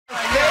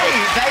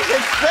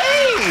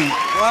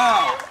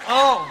Wow.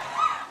 Oh.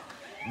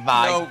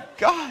 My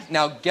God.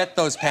 Now get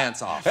those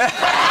pants off.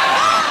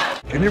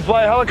 Can you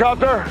fly a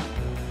helicopter?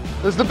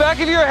 Does the back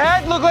of your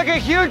head look like a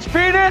huge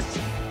penis?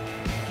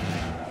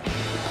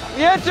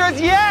 The answer is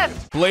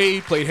yes!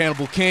 Blade played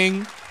Hannibal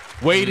King.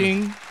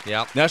 Waiting.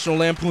 Yep. National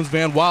Lampoon's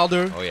Van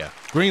Wilder. Oh, yeah.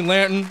 Green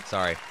Lantern.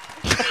 Sorry.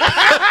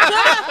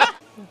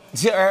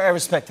 See, I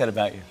respect that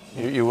about you.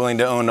 You're willing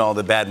to own all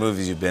the bad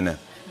movies you've been in.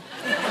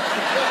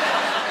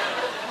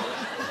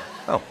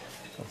 Oh,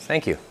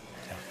 thank you.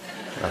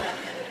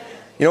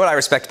 You know what I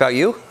respect about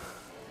you?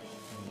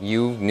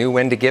 You knew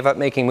when to give up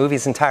making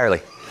movies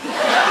entirely.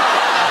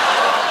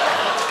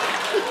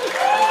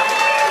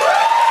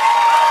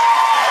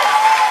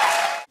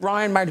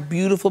 Ryan married a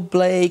beautiful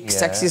Blake,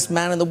 sexiest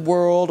man in the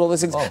world, all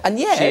those things. Oh, and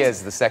yeah, she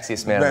is the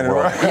sexiest man in the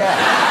world.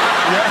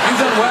 Yeah. He's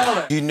done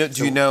well. Do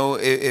you know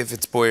if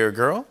it's boy or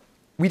girl?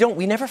 We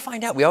never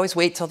find out. We always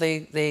wait till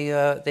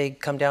they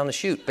come down the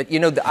chute. But you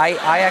know,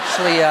 I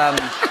actually.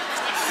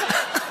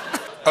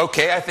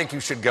 Okay, I think you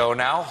should go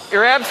now.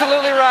 You're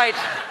absolutely right.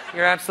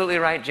 You're absolutely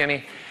right,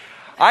 Jimmy.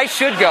 I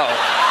should go.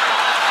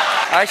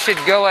 I should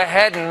go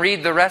ahead and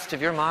read the rest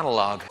of your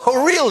monologue.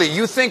 Oh, really?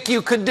 You think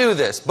you could do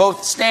this?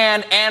 Both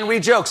stand and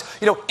read jokes.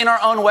 You know, in our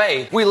own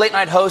way, we late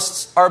night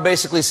hosts are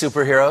basically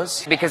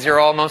superheroes. Because you're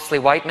all mostly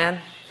white men?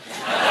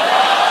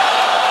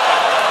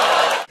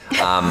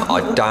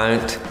 I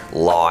don't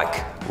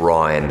like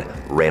Ryan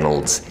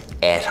Reynolds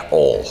at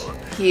all.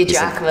 Hugh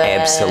Jackman.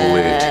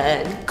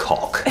 Absolute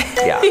cock.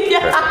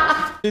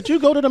 Yeah. Did you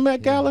go to the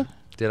Met Gala?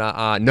 Did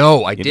I?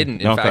 No, I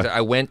didn't. In Okay. fact,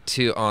 I went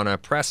on a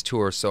press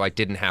tour, so I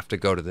didn't have to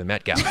go to the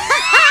Met Gala.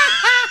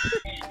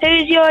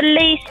 Who's your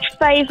least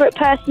favourite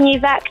person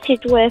you've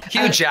acted with?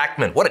 Hugh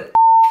Jackman. What a.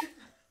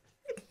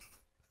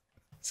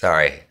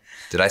 Sorry.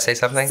 Did I say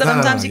something?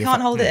 Sometimes you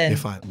can't hold it in. You're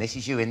fine. This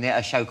is you in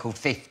a show called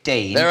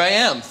 15. There I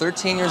am,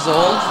 13 years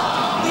old.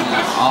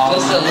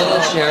 Just a little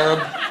cherub.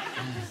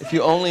 If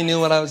you only knew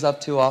what I was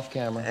up to off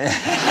camera.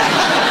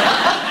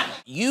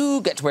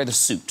 You get to wear the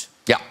suit.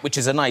 Yeah. Which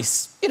is a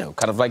nice, you know,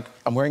 kind of like,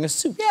 I'm wearing a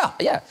suit. Yeah.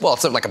 Yeah. Well,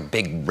 it's like a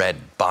big red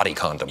body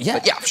condom. Yeah.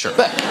 But yeah, sure.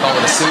 Call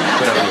it a suit,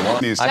 whatever you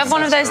want. Do you have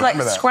one of those,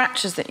 like,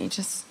 scratches that you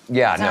just...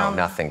 Yeah, no,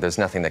 nothing. There's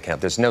nothing that can...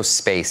 There's no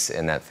space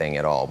in that thing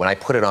at all. When I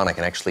put it on, I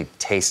can actually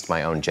taste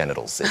my own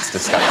genitals. It's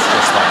disgusting.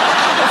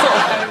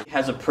 It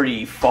has a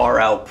pretty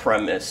far-out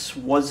premise.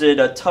 Was it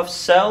a tough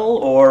sell,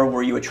 or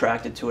were you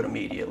attracted to it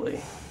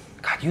immediately?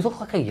 God, you look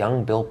like a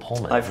young Bill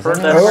Pullman. I've heard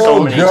that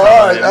so many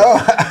times.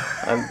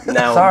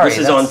 Now, Sorry, this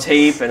is on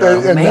tape, and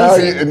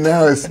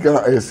now it's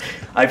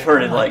I've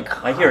heard it,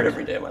 like, I hear it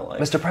every day of my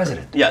life. Mr.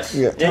 President. Yes.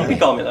 Yeah, you can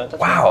call me that.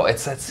 That's Wow, fine.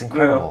 that's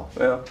incredible.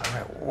 Yeah. All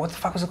right, what the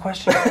fuck was the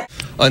question?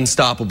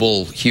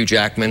 Unstoppable Hugh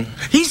Jackman.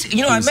 He's,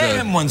 you know, I met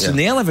him once in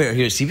the elevator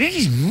here, Steve.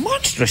 He's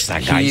monstrous,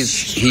 that guy.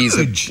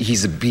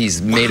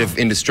 He's made of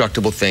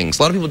indestructible things.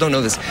 A lot of people don't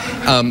know this,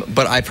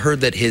 but I've heard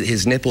that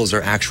his nipples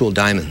are actual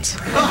diamonds.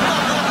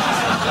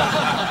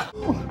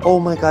 Oh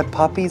my God,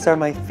 puppies are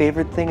my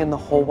favorite thing in the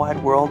whole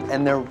wide world,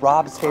 and they're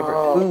Rob's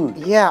favorite food.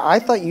 Yeah, I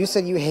thought you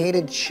said you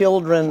hated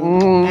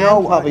children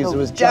and puppies. It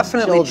was just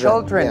definitely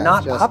children, Yeah,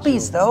 not just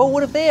puppies, though.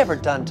 What have they ever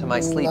done to my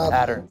sleep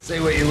pattern?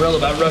 Say what you will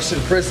about Russian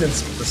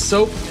prisons. The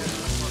soap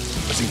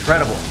was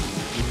incredible.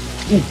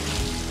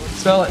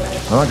 Smell it.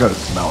 I gotta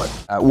smell it.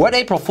 What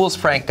April Fool's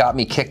prank got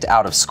me kicked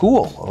out of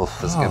school? Oh,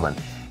 that's a good one.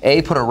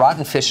 A, put a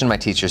rotten fish in my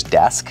teacher's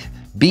desk.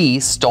 B,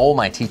 stole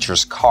my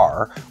teacher's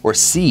car. Or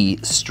C,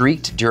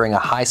 streaked during a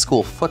high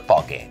school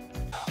football game.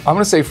 I'm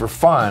gonna say for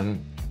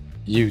fun,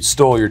 you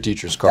stole your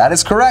teacher's car. That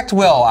is correct,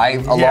 Will.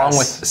 Along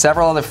with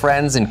several other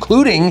friends,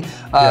 including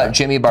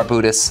Jimmy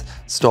Barbudas,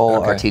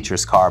 stole our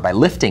teacher's car by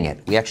lifting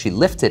it. We actually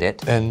lifted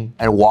it and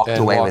walked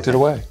away with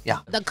it. Yeah.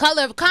 The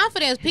color of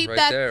confidence, peep Right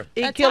that. there.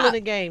 He killing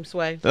the game,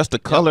 Sway. That's the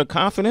color of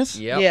confidence?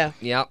 Yep. Yeah.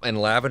 Yep,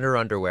 and lavender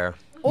underwear.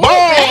 Shout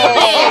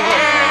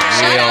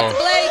out to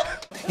Blake.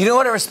 You know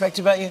what I respect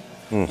about you?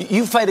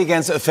 You fight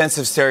against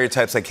offensive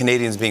stereotypes like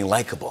Canadians being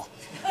likable.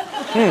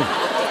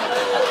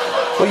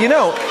 Well, you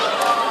know,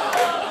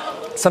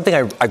 something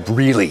I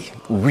really,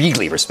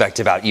 really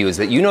respect about you is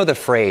that you know the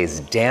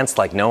phrase, dance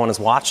like no one is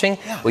watching?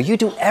 Yeah. Well, you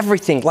do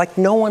everything like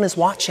no one is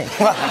watching.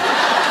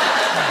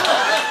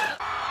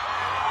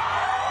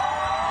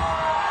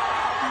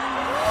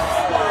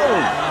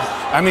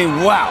 I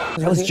mean, wow.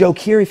 That was Joe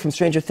Keery from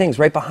Stranger Things,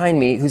 right behind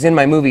me, who's in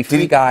my movie,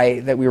 Free Guy,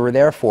 that we were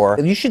there for.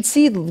 You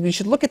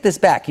should look at this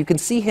back. You can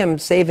see him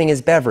saving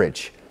his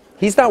beverage.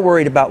 He's not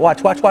worried about,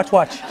 watch. That's,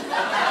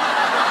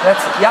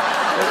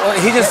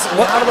 He just,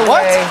 out of the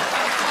way.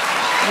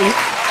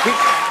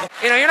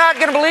 You know, you're not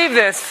going to believe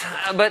this,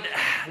 but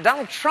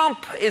Donald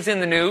Trump is in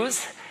the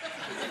news.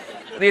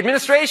 The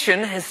administration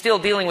is still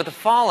dealing with the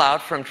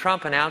fallout from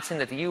Trump announcing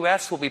that the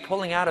U.S. will be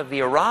pulling out of the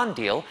Iran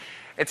deal.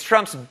 It's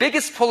Trump's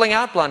biggest pulling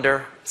out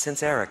blunder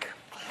since Eric.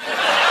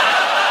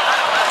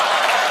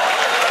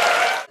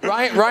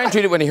 Ryan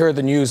tweeted when he heard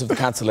the news of the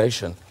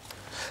cancellation.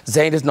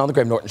 Zayn isn't on the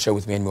Graham Norton show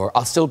with me anymore.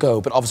 I'll still go,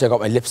 but obviously I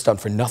got my lips done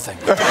for nothing.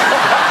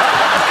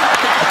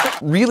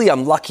 Really,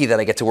 I'm lucky that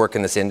I get to work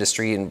in this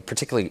industry, and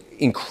particularly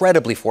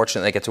incredibly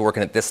fortunate that I get to work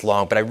in it this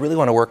long, but I really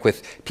want to work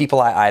with people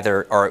that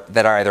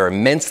are either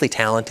immensely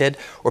talented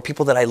or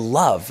people that I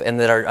love and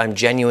that I'm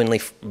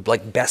genuinely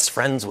like best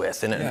friends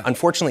with. And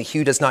unfortunately,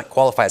 Hugh does not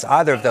qualify as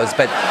either of those,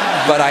 but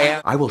I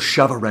am. I will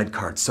shove a red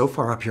card so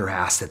far up your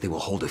ass that they will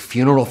hold a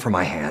funeral for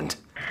my hand.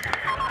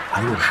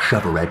 I will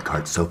shove a red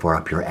card so far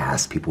up your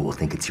ass, people will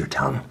think it's your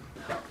tongue.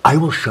 I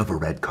will shove a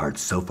red card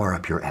so far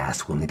up your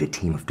ass, we'll need a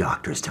team of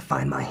doctors to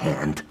find my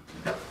hand.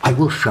 I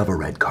will shove a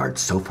red card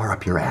so far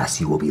up your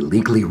ass, you will be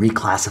legally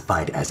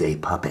reclassified as a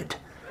puppet.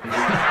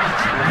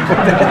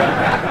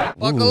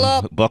 Buckle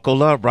up.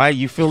 Buckle up, right?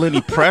 You feel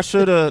any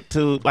pressure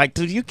to like,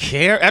 do you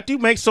care? After you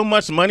make so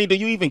much money, do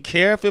you even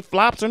care if it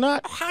flops or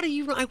not? How do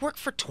you know? I work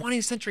for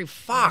 20th Century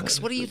Fox.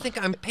 What do you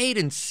think I'm paid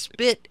in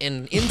spit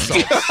and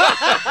insults?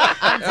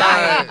 And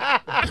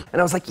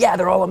I was like, yeah,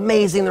 they're all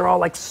amazing. They're all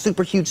like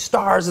super huge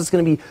stars. It's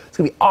gonna be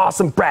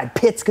awesome. Brad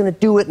Pitt's gonna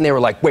do it. And they were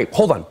like, wait,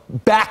 hold on,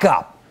 back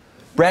up.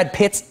 Brad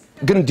Pitt's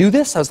gonna do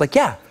this? I was like,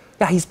 yeah,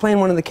 he's playing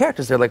one of the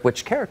characters. They're like,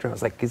 which character? I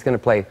was like, he's gonna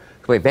play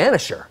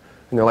Vanisher.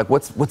 And they're like,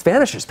 what's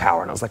Vanisher's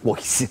power? And I was like, well,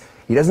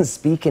 he doesn't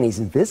speak and he's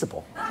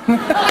invisible.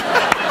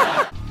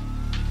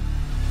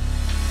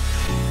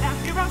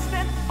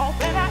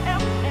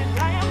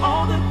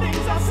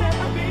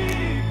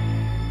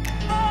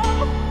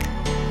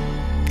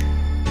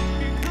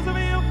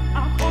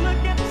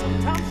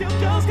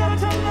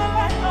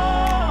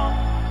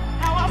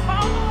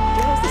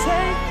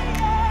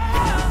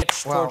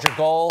 Towards your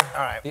goal. All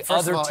right. The First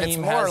other of all, team it's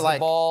more has like the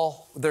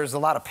ball. There's a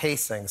lot of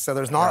pacing, so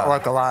there's not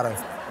like a lot of.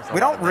 We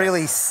don't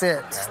really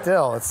sit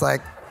still. It's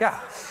like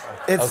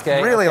it's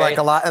really like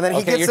a lot, and then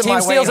he gets your in team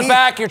my steals way. it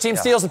back. Your team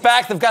steals it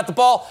back. They've got the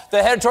ball.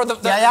 They head toward the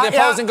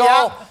opposing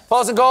goal.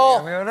 Opposing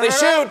goal. They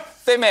shoot.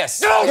 They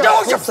miss. No, you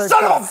son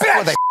of a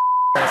bitch!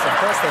 Of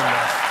course they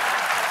miss.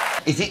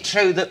 Is it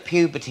true that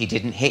puberty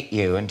didn't hit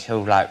you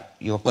until like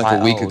you're quite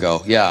like a week old?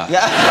 ago? Yeah.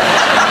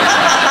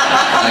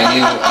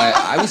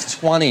 I was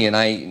 20 and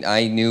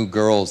I knew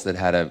girls that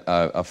had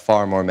a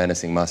far more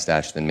menacing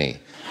mustache than me.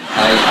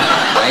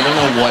 I don't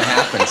know what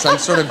happened. Some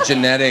sort of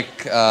genetic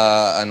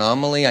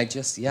anomaly. I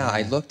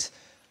looked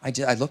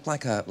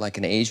like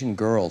an Asian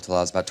girl till I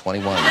was about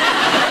 21.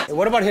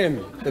 What about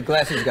him, the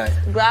glasses guy?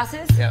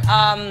 Glasses? Yeah.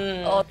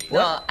 No,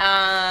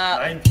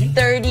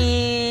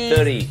 30.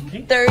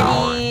 36.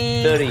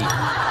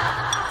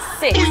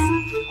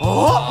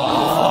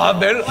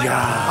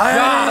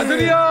 야,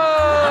 느려.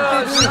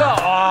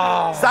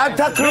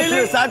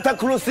 산타클로스야,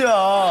 산타클로스야.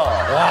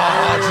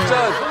 와, 진짜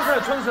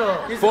천사.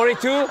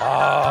 42?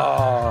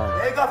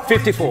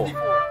 54.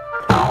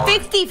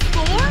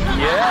 54?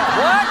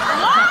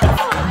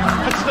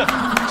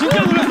 진짜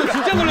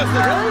놀랐어.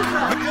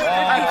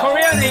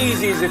 Korean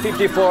age is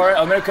 54,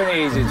 American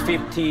age is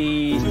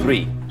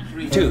 53.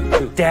 Two.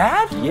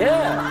 Dad?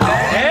 Yeah.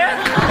 Dad?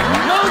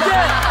 No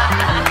dad.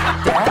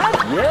 Dad?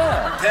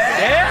 Yeah.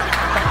 Dad?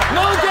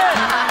 No dad.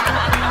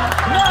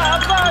 나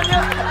아빠 아니야.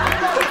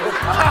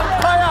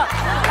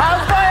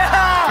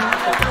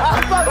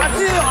 아빠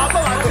맞지? 아빠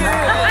맞지?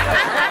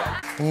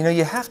 And you know,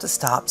 you have to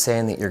stop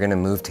saying that you're going to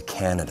move to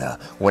Canada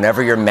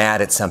whenever you're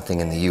mad at something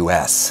in the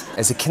U.S.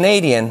 As a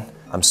Canadian,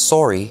 I'm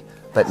sorry,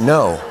 but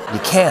no, you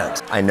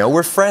can't. I know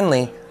we're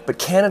friendly, but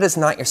Canada's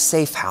not your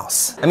safe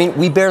house. I mean,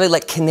 we barely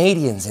let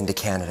Canadians into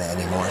Canada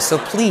anymore, so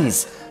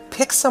please,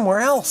 pick somewhere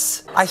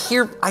else. I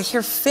hear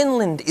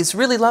Finland is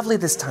really lovely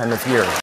this time of year.